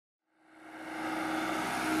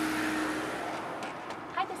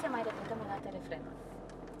poate refrenul.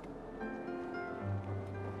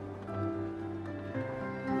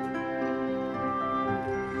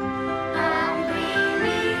 Am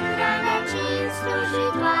primit rădăcini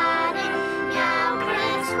slujitoare, mi-au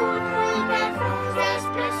crescut multe frunze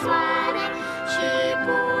despre soare și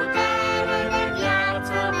putere de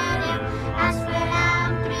viață mereu, astfel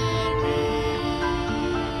am primit.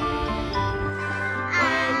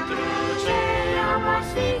 Pentru ce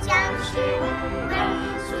obosiți am și umbră,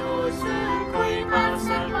 sus în cui par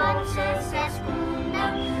să pot să se ascundă,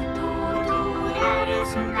 tuturor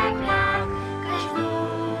sunt pe clar, căci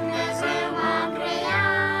Dumnezeu m-a creat.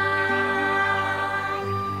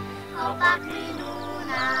 Copac minunat.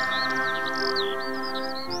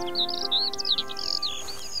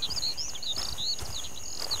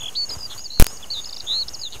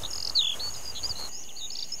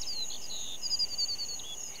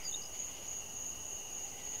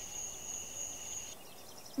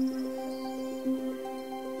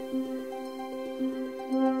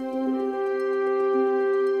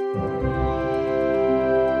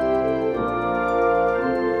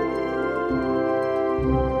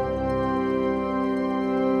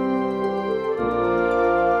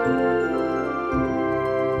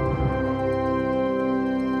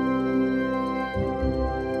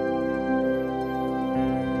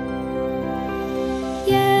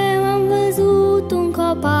 Eu am văzut un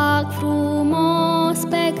copac frumos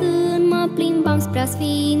pe când mă plimbam spre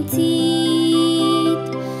asfințit,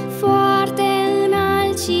 foarte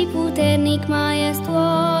înalt și puternic,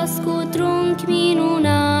 maiestuos, cu trunchi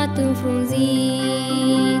minunat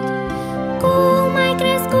înfrunzit. Cum ai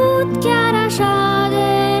crescut chiar așa de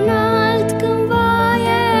înalt? Cândva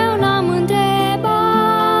eu l-am întrebat,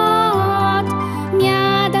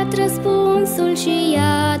 mi-a dat răspunsul și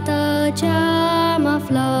iată ce-am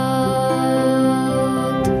aflat.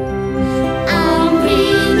 Am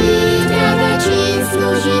primit rădăcini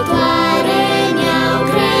slujitoare, mi-au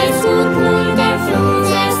crescut multe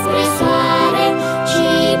frunze spre soare și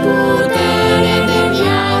putere de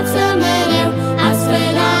viață mereu,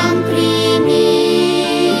 astfel am primit.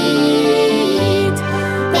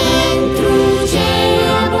 Pentru ce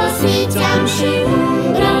obosiți am și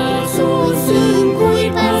umbră, sus în cui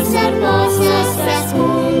păsări pot să se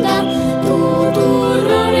ascundă,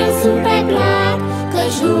 tuturor eu sunt pe plac,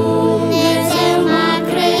 căci Dumnezeu m-a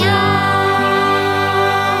creat.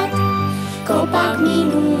 Copac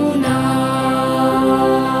minunat.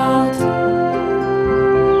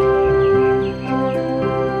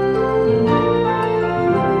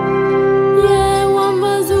 Eu am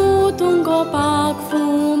văzut un copac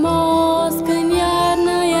frumos când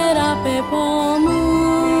iarnă era pe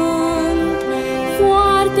pământ,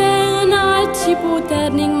 foarte înalt și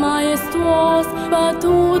puternic, maiestuos,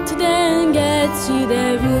 bătut de îngheț și de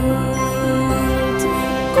vânt.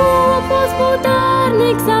 Cum poți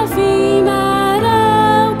puternic să fii